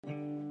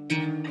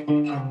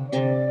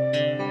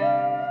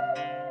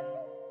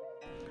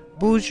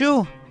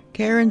Bonjour,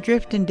 Karen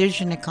Drift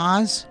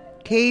Indigenous.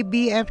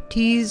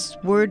 KBFT's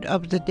word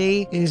of the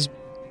day is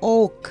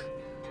oak.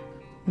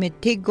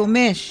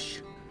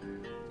 Mitigomizh.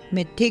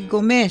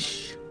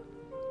 Mitigomizh.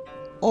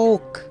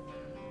 Oak.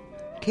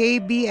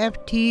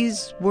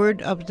 KBFT's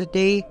word of the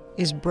day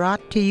is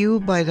brought to you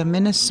by the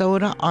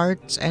Minnesota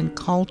Arts and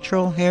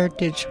Cultural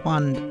Heritage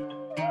Fund.